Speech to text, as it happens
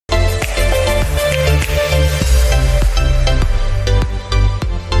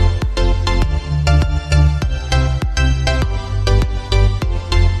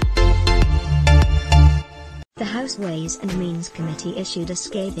Ways and Means Committee issued a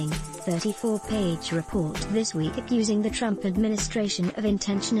scathing, 34-page report this week accusing the Trump administration of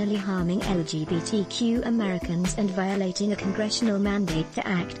intentionally harming LGBTQ Americans and violating a congressional mandate to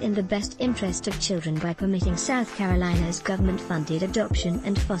act in the best interest of children by permitting South Carolina's government-funded adoption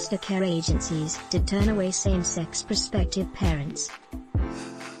and foster care agencies to turn away same-sex prospective parents.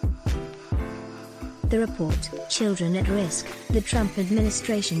 The report, Children at Risk, the Trump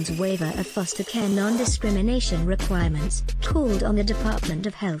administration's waiver of foster care non-discrimination requirements, called on the Department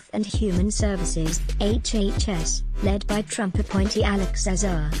of Health and Human Services, HHS, led by Trump appointee Alex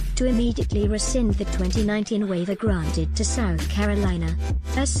Azar, to immediately rescind the 2019 waiver granted to South Carolina.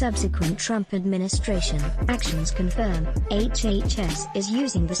 As subsequent Trump administration actions confirm, HHS is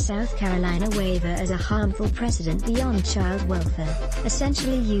using the South Carolina waiver as a harmful precedent beyond child welfare,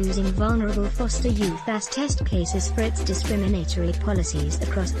 essentially using vulnerable foster youth as test cases for its discriminatory policies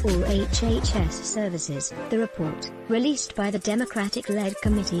across all HHS services. The report, released by the Democratic-led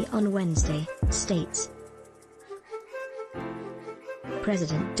committee on Wednesday, states,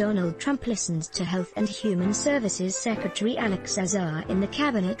 President Donald Trump listens to Health and Human Services Secretary Alex Azar in the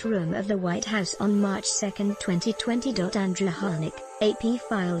Cabinet Room of the White House on March 2, 2020. Andrew Harnick, AP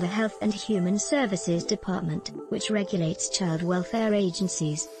filed a Health and Human Services Department, which regulates child welfare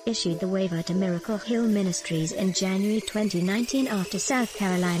agencies, issued the waiver to Miracle Hill Ministries in January 2019 after South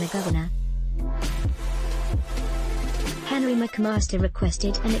Carolina Governor Henry McMaster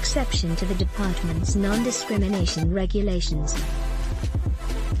requested an exception to the department's non-discrimination regulations.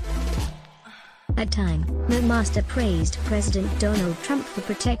 At the time, McMaster praised President Donald Trump for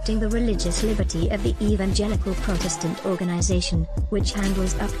protecting the religious liberty of the Evangelical Protestant organization, which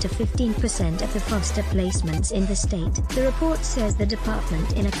handles up to 15% of the foster placements in the state. The report says the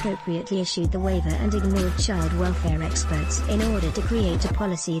department inappropriately issued the waiver and ignored child welfare experts in order to create a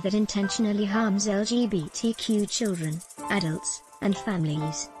policy that intentionally harms LGBTQ children, adults, and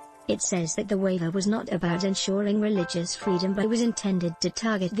families. It says that the waiver was not about ensuring religious freedom but was intended to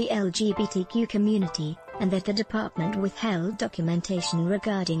target the LGBTQ community, and that the department withheld documentation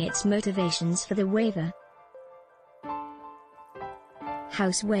regarding its motivations for the waiver.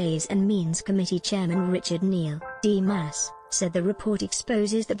 House Ways and Means Committee Chairman Richard Neal, D-Mass, said the report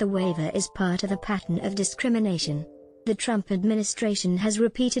exposes that the waiver is part of a pattern of discrimination. The Trump administration has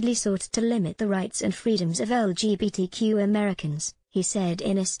repeatedly sought to limit the rights and freedoms of LGBTQ Americans, he said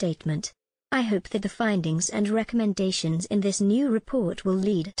in a statement. I hope that the findings and recommendations in this new report will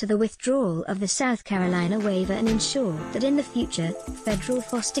lead to the withdrawal of the South Carolina waiver and ensure that in the future, federal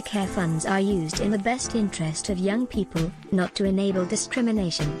foster care funds are used in the best interest of young people, not to enable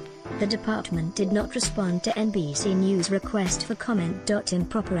discrimination. The department did not respond to NBC News' request for comment.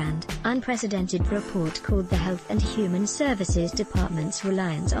 Improper and unprecedented report called the Health and Human Services Department's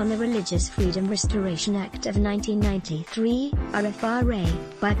reliance on the Religious Freedom Restoration Act of 1993,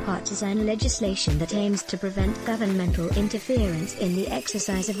 RFRA, bipartisan legislation that aims to prevent governmental interference in the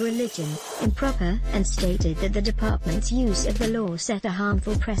exercise of religion, improper, and stated that the department's use of the law set a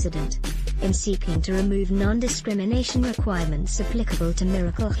harmful precedent. In seeking to remove non-discrimination requirements applicable to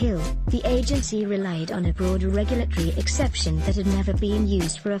Miracle Hill, the agency relied on a broad regulatory exception that had never been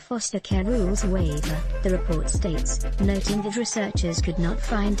used for a foster care rules waiver, the report states, noting that researchers could not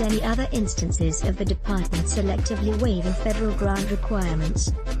find any other instances of the department selectively waiving federal grant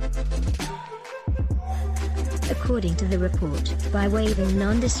requirements. According to the report, by waiving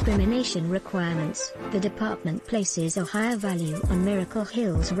non-discrimination requirements, the department places a higher value on Miracle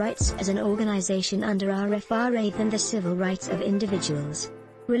Hill's rights as an organization under RFRA than the civil rights of individuals,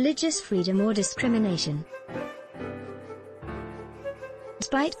 religious freedom or discrimination.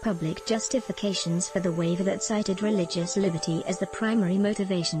 Despite public justifications for the waiver that cited religious liberty as the primary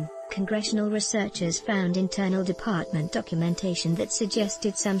motivation, congressional researchers found internal department documentation that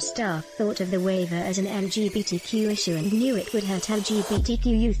suggested some staff thought of the waiver as an LGBTQ issue and knew it would hurt LGBTQ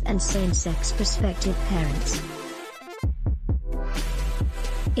youth and same-sex prospective parents.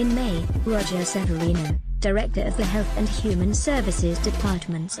 In May, Roger Severino, director of the Health and Human Services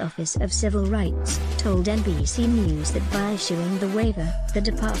Department's Office of Civil Rights, told NBC News that by issuing the waiver, the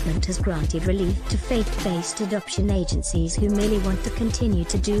department has granted relief to faith-based adoption agencies who merely want to continue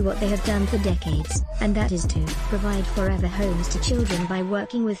to do what they have done for decades, and that is to provide forever homes to children by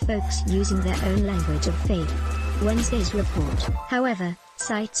working with folks using their own language of faith. Wednesday's report, however,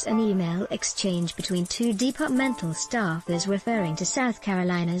 cites an email exchange between two departmental staffers referring to South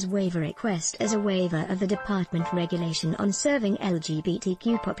Carolina's waiver request as a waiver of the department regulation on serving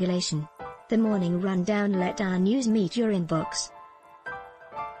LGBTQ population. The Morning Rundown let our news meet your inbox.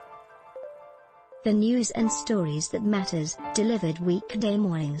 The news and stories that matters, delivered weekday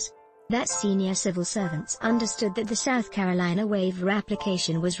mornings. that senior civil servants understood that the South Carolina waiver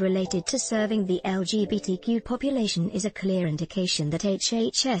application was related to serving the LGBTQ population is a clear indication that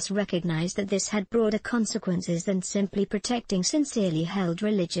HHS recognized that this had broader consequences than simply protecting sincerely held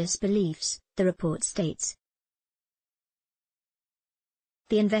religious beliefs, the report states.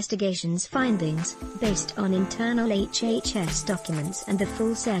 The investigation's findings, based on internal HHS documents and the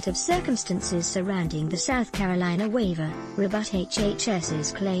full set of circumstances surrounding the South Carolina waiver, rebut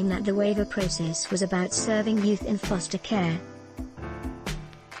HHS's claim that the waiver process was about serving youth in foster care.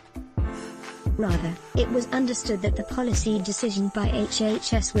 Rather, it was understood that the policy decision by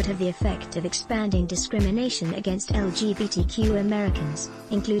HHS would have the effect of expanding discrimination against LGBTQ Americans,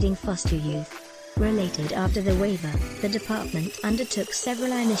 including foster youth. Related after the waiver, the department undertook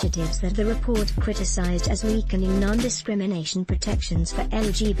several initiatives that the report criticized as weakening non-discrimination protections for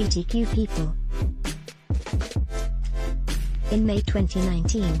LGBTQ people. In May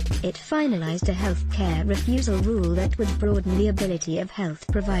 2019, it finalized a health care refusal rule that would broaden the ability of health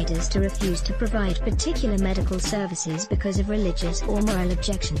providers to refuse to provide particular medical services because of religious or moral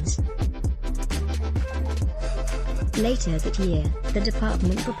objections. Later that year, the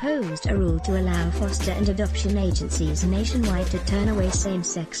department proposed a rule to allow foster and adoption agencies nationwide to turn away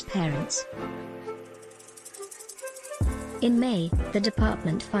same-sex parents. In May, the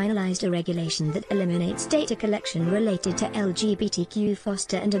department finalized a regulation that eliminates data collection related to LGBTQ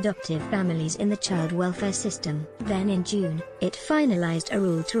foster and adoptive families in the child welfare system. Then in June, it finalized a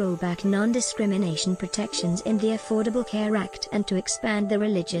rule to roll back non-discrimination protections in the Affordable Care Act and to expand the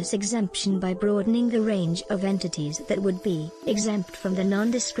religious exemption by broadening the range of entities that would be exempt from the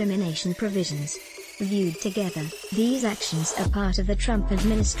non-discrimination provisions. Viewed together, these actions are part of the Trump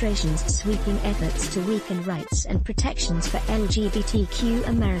administration's sweeping efforts to weaken rights and protections for LGBTQ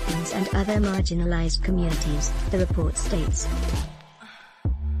Americans and other marginalized communities, the report states.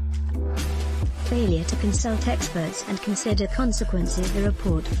 Failure to consult experts and consider consequences. The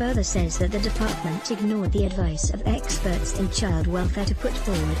report further says that the department ignored the advice of experts in child welfare to put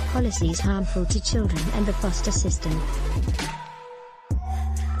forward policies harmful to children and the foster system.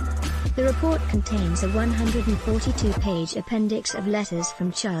 The report contains a 142-page appendix of letters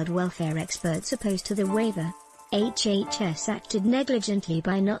from child welfare experts opposed to the waiver. HHS acted negligently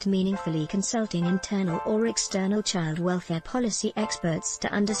by not meaningfully consulting internal or external child welfare policy experts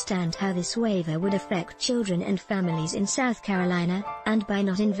to understand how this waiver would affect children and families in South Carolina, and by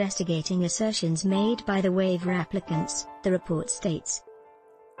not investigating assertions made by the waiver applicants, the report states.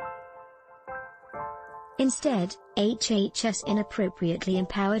 Instead, HHS inappropriately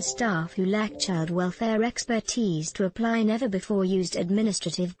empowered staff who lack child welfare expertise to apply never-before-used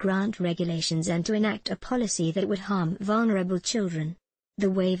administrative grant regulations and to enact a policy that would harm vulnerable children.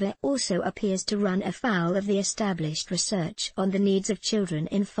 The waiver also appears to run afoul of the established research on the needs of children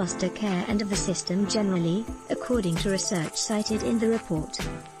in foster care and of the system generally, according to research cited in the report.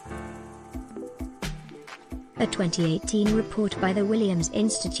 A 2018 report by the Williams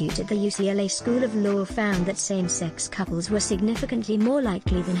Institute at the UCLA School of Law found that same-sex couples were significantly more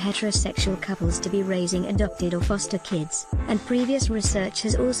likely than heterosexual couples to be raising adopted or foster kids, and previous research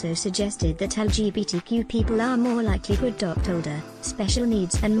has also suggested that LGBTQ people are more likely to adopt older, special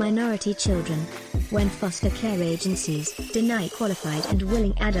needs and minority children. When foster care agencies deny qualified and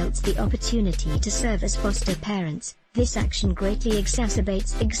willing adults the opportunity to serve as foster parents, this action greatly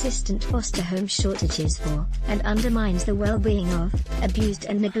exacerbates existent foster home shortages for, and undermines the well-being of, abused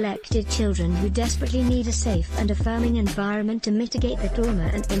and neglected children who desperately need a safe and affirming environment to mitigate the trauma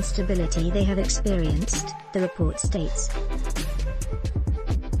and instability they have experienced, the report states.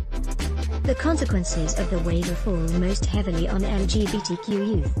 The consequences of the waiver fall most heavily on LGBTQ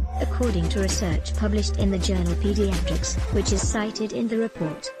youth, according to research published in the journal Pediatrics, which is cited in the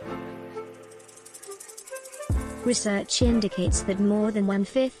report. Research indicates that more than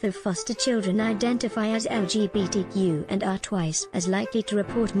 1/5 of foster children identify as LGBTQ and are twice as likely to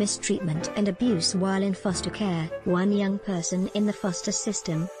report mistreatment and abuse while in foster care. One young person in the foster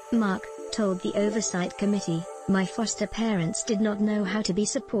system, Mark, told the Oversight Committee, "My foster parents did not know how to be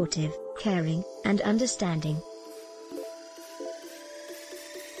supportive, caring, and understanding.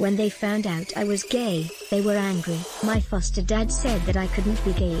 When they found out I was gay, they were angry. My foster dad said that I couldn't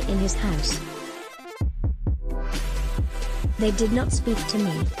be gay in his house. They did not speak to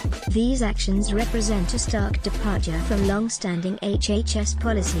me." These actions represent a stark departure from long-standing HHS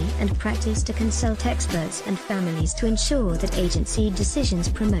policy and practice to consult experts and families to ensure that agency decisions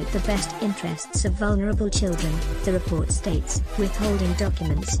promote the best interests of vulnerable children, the report states. Withholding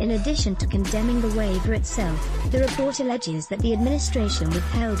documents. In addition to condemning the waiver itself, the report alleges that the administration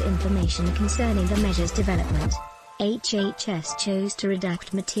withheld information concerning the measure's development. HHS chose to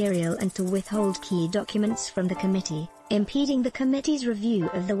redact material and to withhold key documents from the committee, impeding the committee's review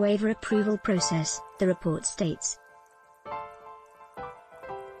of the waiver approval process, the report states.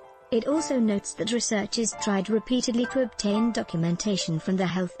 It also notes that researchers tried repeatedly to obtain documentation from the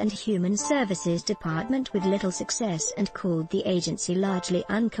Health and Human Services Department with little success and called the agency largely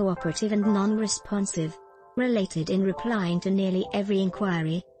uncooperative and non-responsive. Related in replying to nearly every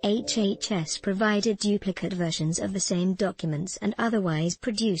inquiry, HHS provided duplicate versions of the same documents and otherwise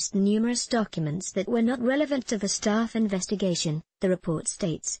produced numerous documents that were not relevant to the staff investigation, the report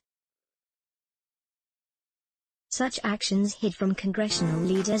states. Such actions hid from congressional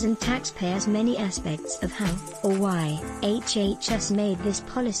leaders and taxpayers many aspects of how, or why, HHS made this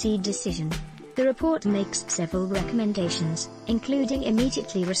policy decision. The report makes several recommendations, including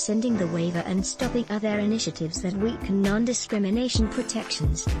immediately rescinding the waiver and stopping other initiatives that weaken non-discrimination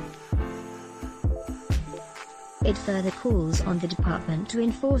protections. It further calls on the department to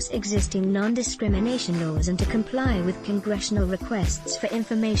enforce existing non-discrimination laws and to comply with congressional requests for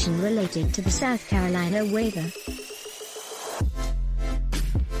information related to the South Carolina waiver.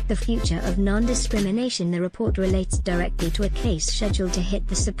 The future of non-discrimination. The report relates directly to a case scheduled to hit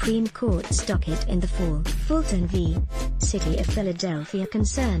the Supreme Court's docket in the fall. Fulton v. City of Philadelphia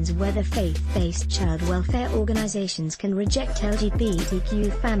concerns whether faith-based child welfare organizations can reject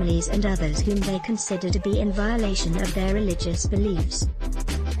LGBTQ families and others whom they consider to be in violation of their religious beliefs.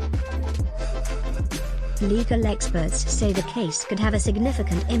 Legal experts say the case could have a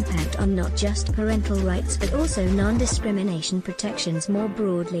significant impact on not just parental rights but also non-discrimination protections more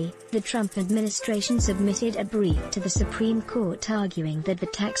broadly. The Trump administration submitted a brief to the Supreme Court arguing that the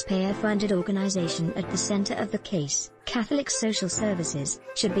taxpayer-funded organization at the center of the case, Catholic Social Services,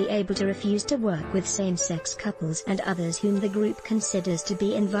 should be able to refuse to work with same-sex couples and others whom the group considers to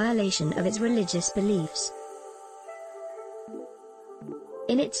be in violation of its religious beliefs.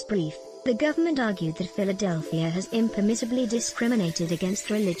 In its brief, the government argued that Philadelphia has impermissibly discriminated against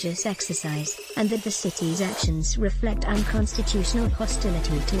religious exercise, and that the city's actions reflect unconstitutional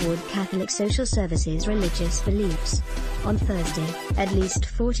hostility toward Catholic Social Services' religious beliefs. On Thursday, at least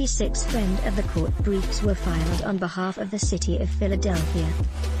 46 friend of the court briefs were filed on behalf of the city of Philadelphia.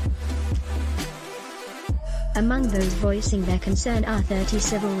 Among those voicing their concern are 30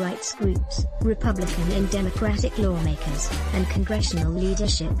 civil rights groups, Republican and Democratic lawmakers, and congressional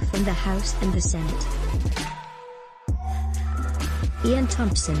leadership from the House and the Senate. Ian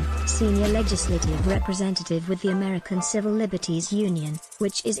Thompson, senior legislative representative with the American Civil Liberties Union,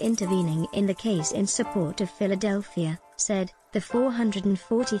 which is intervening in the case in support of Philadelphia, said, "The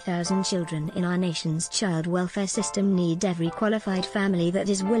 440,000 children in our nation's child welfare system need every qualified family that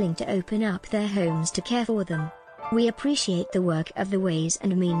is willing to open up their homes to care for them. We appreciate the work of the Ways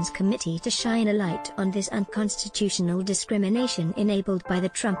and Means Committee to shine a light on this unconstitutional discrimination enabled by the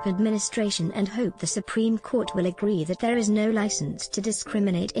Trump administration and hope the Supreme Court will agree that there is no license to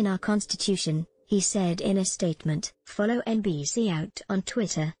discriminate in our Constitution," he said in a statement. Follow NBC Out on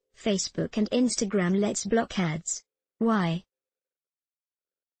Twitter, Facebook and Instagram. Let's block ads. Why?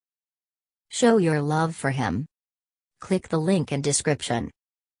 Show your love for him. Click the link in description.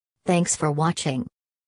 Thanks for watching.